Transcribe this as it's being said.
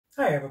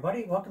Hi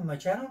everybody, welcome to my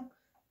channel.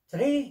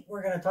 Today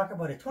we're going to talk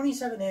about a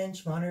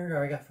 27-inch monitor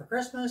I got for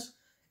Christmas.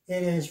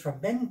 It is from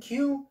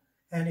BenQ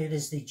and it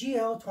is the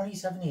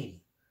GL2780.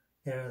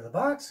 Get it out of the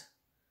box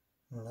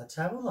and let's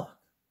have a look.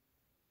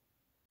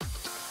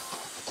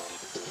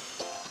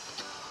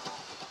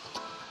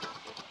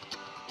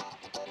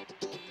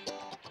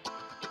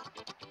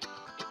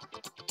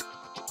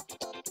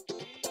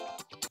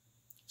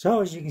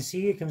 So as you can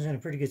see, it comes in a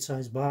pretty good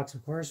sized box,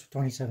 of course,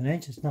 27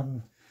 inches,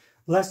 nothing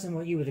less than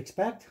what you would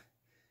expect.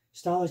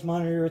 Stylish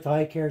monitor with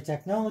eye care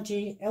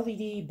technology,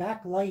 LED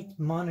backlight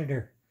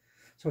monitor.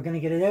 So we're going to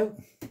get it out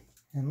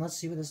and let's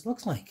see what this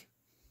looks like.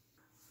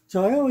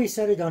 So I always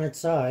set it on its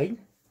side,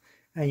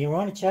 and you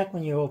want to check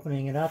when you're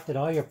opening it up that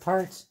all your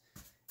parts,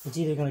 it's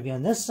either going to be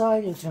on this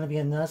side or it's going to be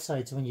on that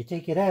side. So when you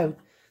take it out,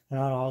 they're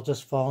not all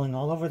just falling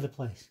all over the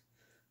place.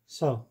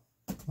 So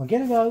we'll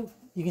get it out.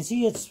 You can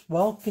see it's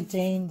well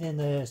contained in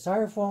the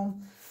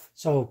styrofoam.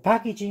 So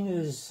packaging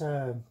is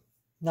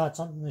not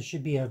something that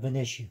should be of an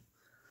issue.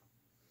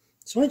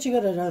 So once you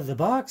got it out of the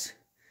box,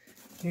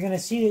 you're going to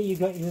see that you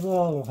got your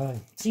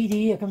little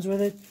CD that comes with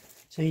it.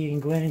 So you can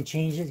go in and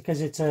change it because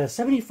it's a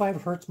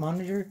 75 Hertz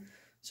monitor.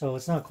 So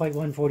it's not quite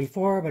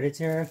 144, but it's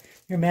there.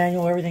 Your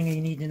manual, everything you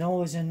need to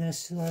know is in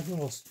this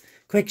little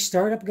quick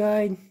startup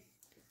guide.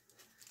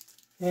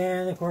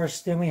 And of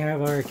course, then we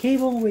have our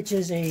cable, which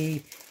is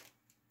a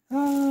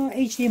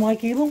HDMI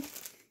cable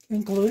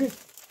included.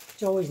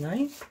 It's always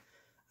nice.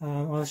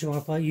 Unless you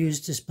want to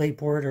use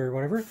DisplayPort or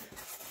whatever.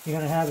 You're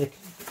going to have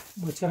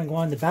what's going to go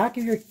on the back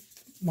of your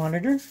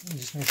monitor. I'm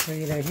just going to show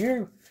you that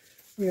here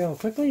real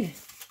quickly.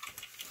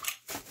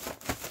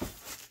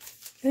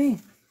 Okay.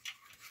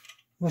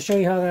 We'll show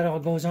you how that all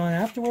goes on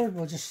afterward.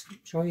 We'll just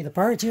show you the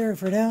parts here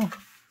for now.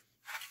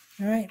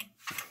 All right.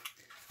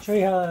 Show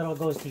you how that all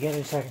goes together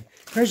in a second.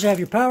 First you have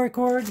your power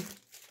cord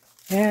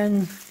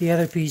and the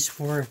other piece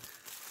for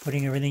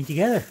putting everything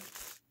together.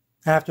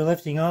 After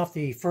lifting off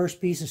the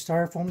first piece of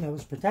styrofoam that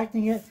was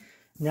protecting it,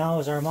 now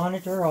is our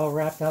monitor all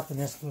wrapped up in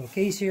this little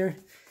case here.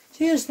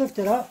 So you just lift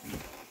it up.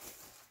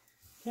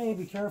 Okay,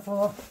 be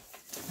careful.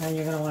 And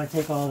you're going to want to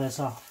take all this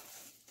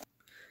off.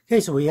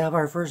 Okay, so we have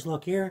our first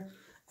look here.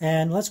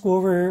 And let's go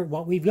over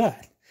what we've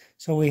got.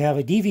 So we have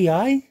a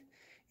DVI,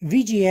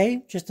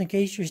 VGA, just in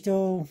case you're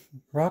still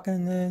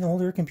rocking an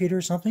older computer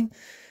or something.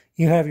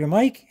 You have your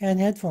mic and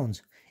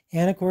headphones.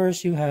 And of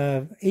course you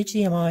have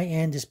HDMI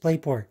and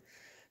DisplayPort.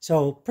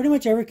 So pretty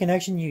much every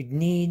connection you'd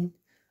need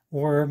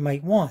or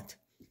might want.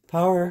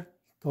 Power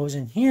goes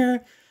in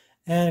here.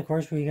 And of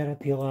course we got to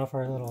peel off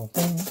our little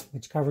thing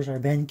which covers our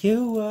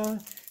BenQ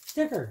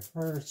sticker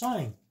or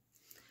sign.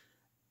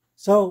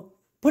 So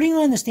putting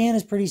on the stand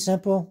is pretty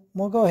simple.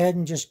 We'll go ahead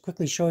and just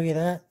quickly show you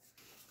that.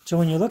 So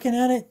when you're looking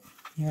at it,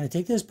 you're going to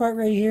take this part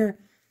right here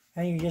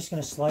and you're just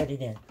going to slide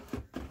it in.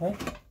 Okay?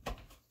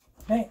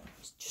 Okay,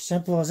 it's just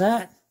simple as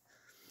that.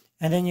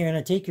 And then you're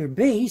going to take your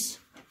base.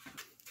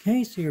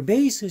 Okay, so your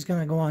base is going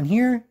to go on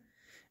here.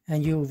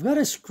 And you've got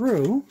a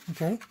screw,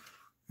 okay,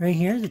 right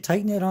here to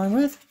tighten it on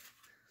with.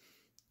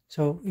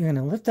 So you're going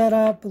to lift that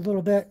up a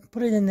little bit,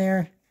 put it in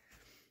there.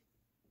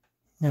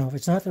 Now, if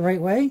it's not the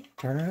right way,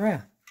 turn it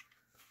around.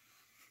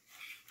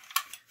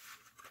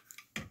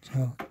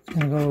 So it's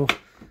going to go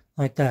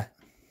like that,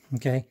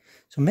 okay?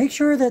 So make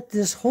sure that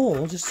this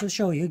hole, just to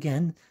show you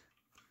again,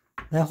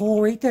 that hole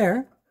right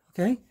there,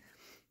 okay,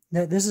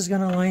 that this is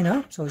going to line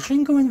up. So it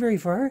shouldn't go in very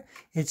far.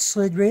 It's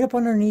slid right up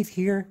underneath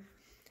here.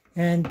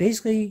 And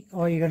basically,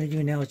 all you're going to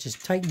do now is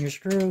just tighten your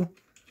screw.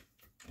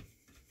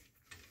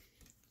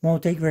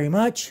 Won't take very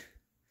much.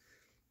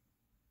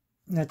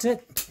 That's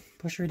it.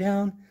 Push her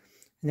down.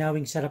 Now we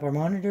can set up our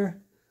monitor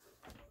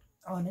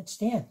on its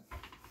stand.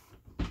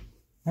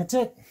 That's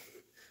it.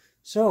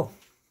 So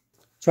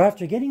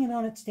after getting it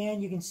on its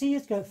stand, you can see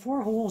it's got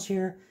 4 holes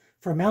here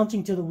for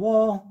mounting to the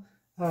wall,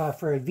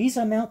 for a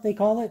Visa mount, they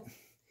call it.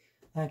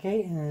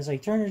 Okay, and as I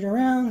turn it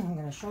around, I'm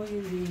going to show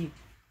you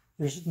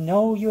there's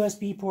no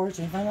USB ports,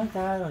 anything like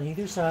that on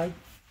either side.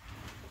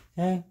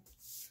 Okay,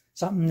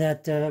 something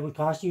that would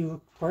cost you,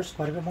 of course,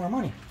 quite a bit more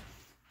money.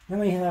 Then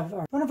we have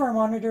front of our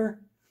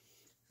monitor,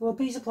 a little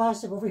piece of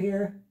plastic over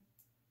here.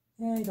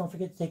 And don't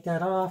forget to take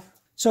that off.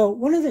 So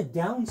one of the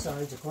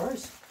downsides, of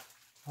course,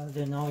 other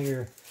than all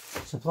your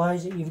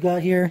supplies that you've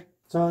got here.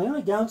 So the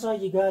only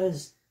downside you got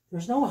is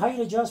there's no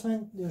height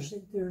adjustment.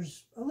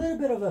 There's a little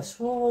bit of a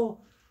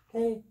swivel,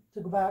 okay, to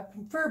go back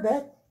a fair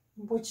bit,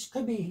 which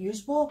could be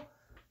useful.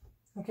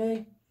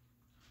 Okay,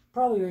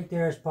 probably right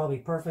there is probably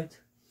perfect.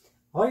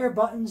 All your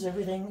buttons,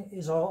 everything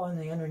is all on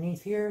the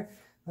underneath here.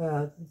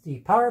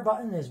 The power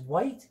button is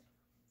white.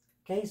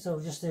 Okay, so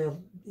just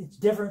it's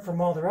different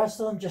from all the rest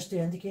of them, just to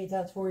indicate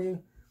that for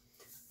you.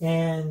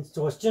 And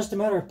so it's just a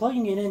matter of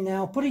plugging it in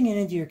now, putting it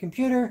into your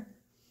computer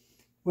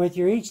with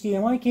your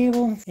HDMI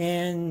cable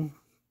and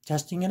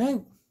testing it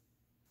out.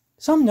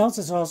 Something else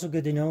that's also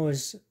good to know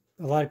is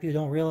a lot of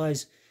people don't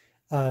realize,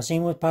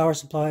 same with power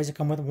supplies that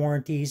come with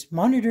warranties.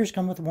 Monitors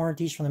come with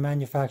warranties from the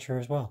manufacturer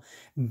as well.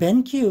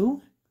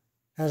 BenQ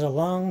has a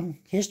long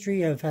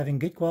history of having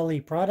good quality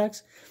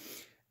products.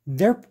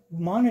 Their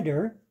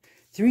monitor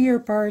 3-year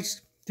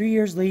parts, 3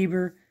 years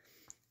labor,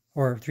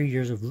 or 3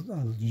 years of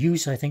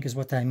use, I think is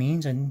what that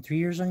means, and 3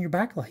 years on your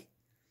backlight.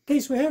 Okay,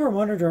 so we have our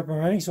monitor up and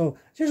running. So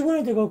just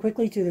wanted to go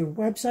quickly to the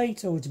website.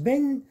 So it's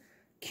BenQ.com,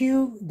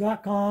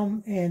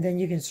 and then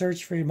you can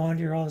search for your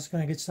monitor, all this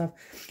kind of good stuff.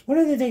 One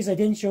of the things I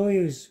didn't show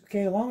you is,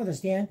 okay, along with the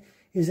stand,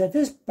 is that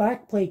this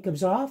back plate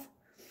comes off.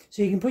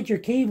 So you can put your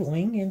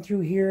cabling in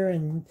through here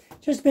and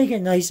just make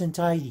it nice and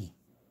tidy.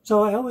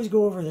 So I always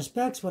go over the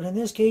specs, but in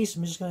this case,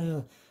 I'm just going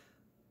to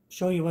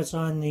show you what's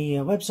on the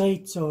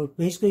website. So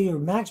basically your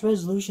max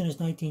resolution is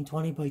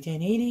 1920 by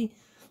 1080.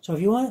 So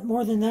if you want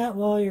more than that,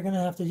 well, you're going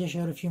to have to dish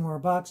out a few more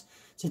bucks.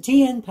 It's a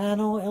TN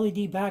panel,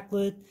 LED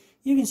backlit.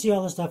 You can see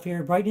all the stuff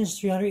here. Brightness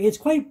 300. It's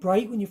quite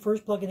bright when you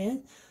first plug it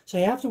in. So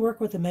you have to work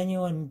with the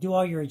menu and do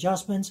all your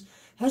adjustments.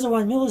 Has a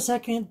 1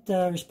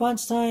 millisecond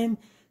response time,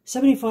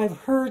 75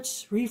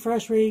 hertz,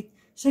 refresh rate,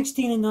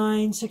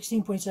 16:9,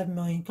 16.7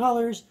 million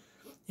colors,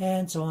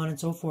 and so on and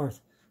so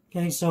forth.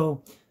 Okay,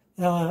 so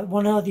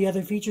one of the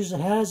other features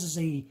it has is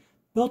a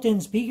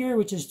built-in speaker,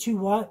 which is 2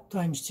 watt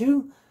times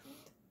 2.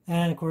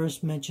 And of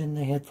course, mention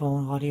the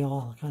headphone audio,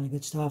 all kind of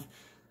good stuff.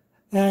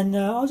 And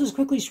I'll just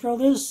quickly scroll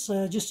this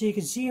just so you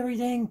can see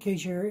everything in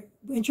case you're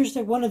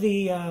interested. One of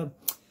the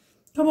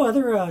couple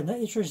other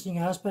interesting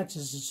aspects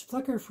is it's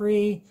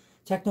flicker-free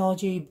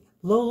technology,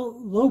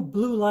 low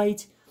blue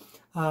light,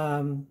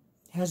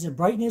 has the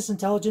brightness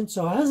intelligence,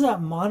 so it has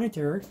that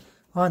monitor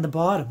on the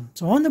bottom.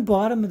 So on the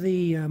bottom of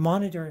the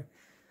monitor,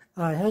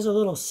 it has a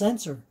little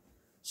sensor.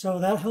 So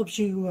that helps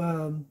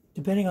you,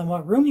 depending on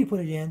what room you put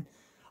it in,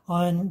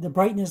 on the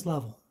brightness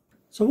level.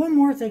 So one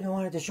more thing I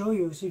wanted to show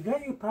you. So you've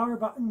got your power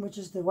button, which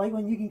is the white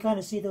one. You can kind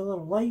of see the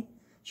little light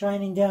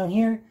shining down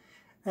here.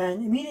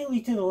 And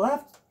immediately to the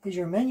left is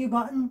your menu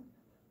button.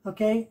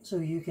 Okay, so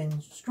you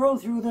can scroll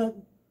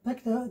through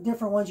pick the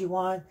different ones you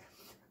want.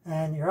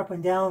 And your up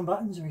and down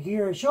buttons are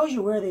here. It shows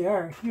you where they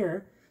are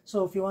here.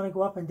 So if you want to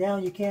go up and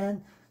down, you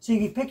can. So you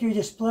can pick your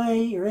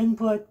display, your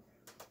input,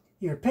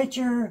 your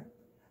picture,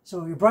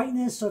 so your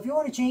brightness. So if you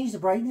want to change the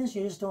brightness,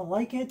 you just don't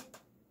like it,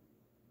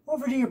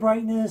 over to your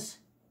brightness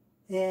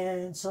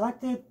and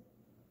select it.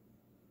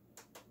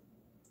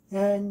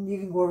 And you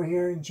can go over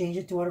here and change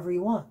it to whatever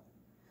you want.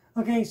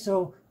 Okay,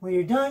 so when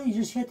you're done, you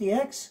just hit the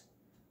X,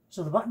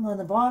 so the button on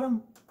the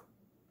bottom,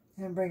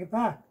 and bring it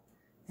back.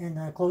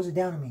 And close it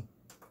down to me.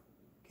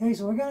 Okay,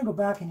 so we're going to go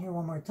back in here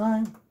one more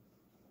time.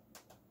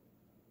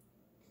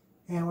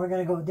 And we're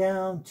going to go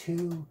down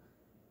to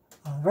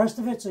the rest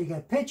of it. So you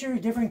got picture,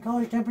 different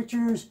color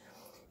temperatures,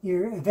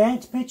 your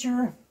advanced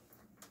picture,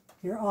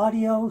 your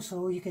audio,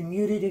 so you can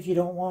mute it if you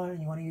don't want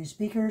it. You want to use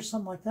speakers,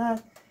 something like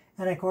that.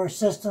 And of course,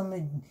 system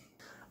and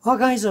all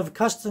kinds of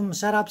custom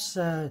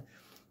setups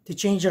to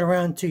change it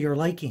around to your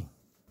liking.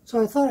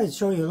 So I thought I'd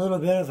show you a little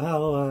bit of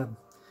how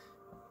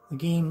the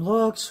game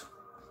looks.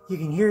 You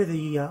can hear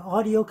the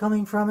audio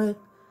coming from it.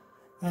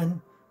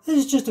 And this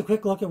is just a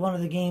quick look at one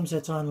of the games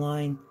that's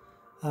online.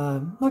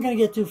 I'm not going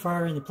to get too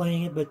far into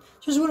playing it, but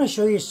just want to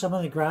show you some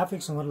of the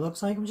graphics and what it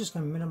looks like. I'm just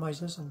going to minimize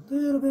this a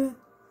little bit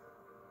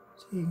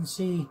so you can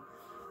see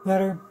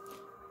better.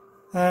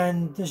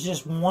 And this is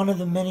just one of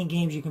the many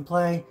games you can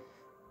play.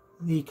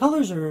 The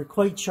colors are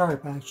quite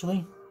sharp,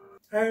 actually.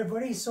 All right,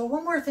 everybody, so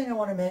one more thing I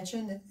want to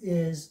mention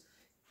is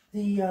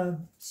the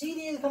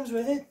CD that comes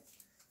with it.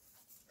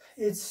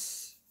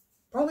 It's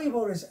probably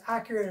about as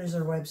accurate as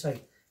their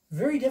website.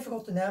 Very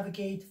difficult to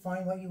navigate, to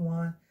find what you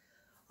want.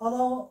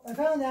 Although I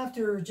found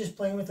after just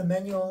playing with the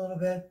menu a little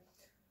bit,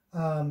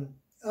 I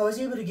was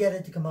able to get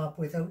it to come up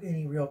without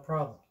any real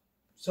problem.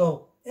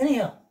 So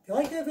anyhow, if you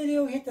like that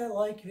video, hit that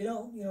like. If you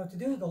don't, you know what to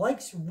do. The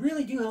likes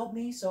really do help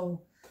me,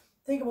 so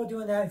think about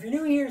doing that. If you're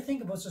new here,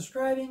 think about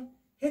subscribing.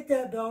 Hit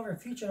that bell for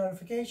future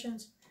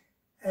notifications,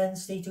 and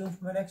stay tuned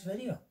for my next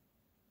video.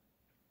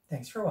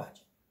 Thanks for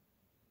watching.